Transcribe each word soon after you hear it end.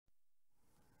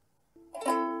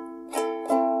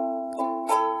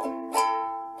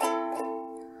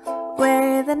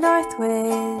north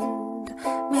wind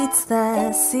meets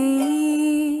the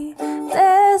sea,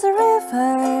 there's a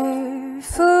river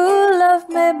full of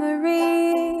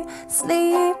memory.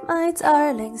 Sleep, my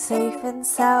darling, safe and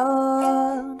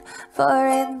sound, for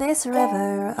in this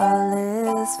river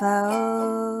all is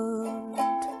found.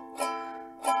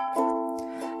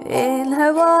 In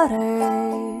her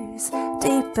waters,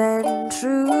 deep and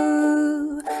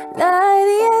true, lie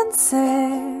the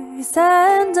answers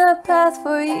and a path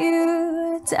for you.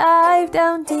 Dive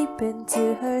down deep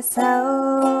into her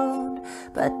sound,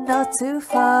 but not too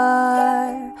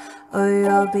far, or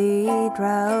you'll be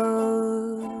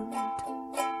drowned.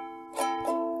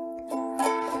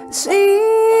 She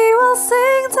will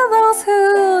sing to those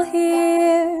who'll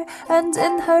hear, and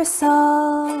in her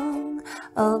song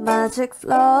all magic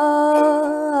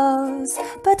flows.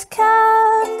 But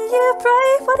can you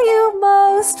brave what you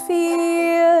most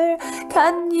fear?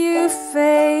 Can you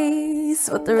face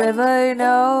what the river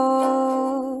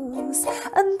knows?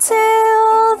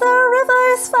 Until the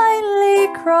river's finally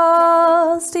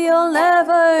crossed, you'll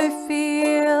never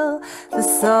feel the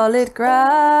solid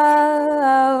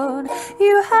ground.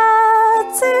 You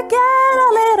had to get a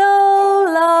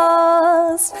little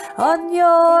lost on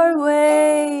your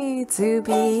way to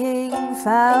being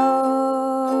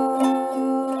found.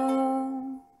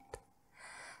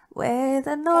 Where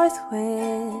the north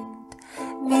wind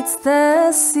meets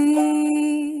the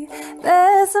sea,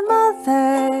 there's a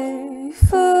mother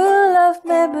full of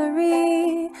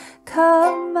memory.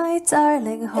 Come, my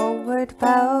darling, homeward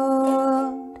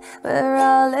bound, where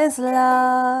all is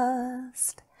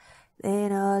lost,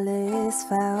 then all is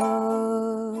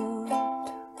found.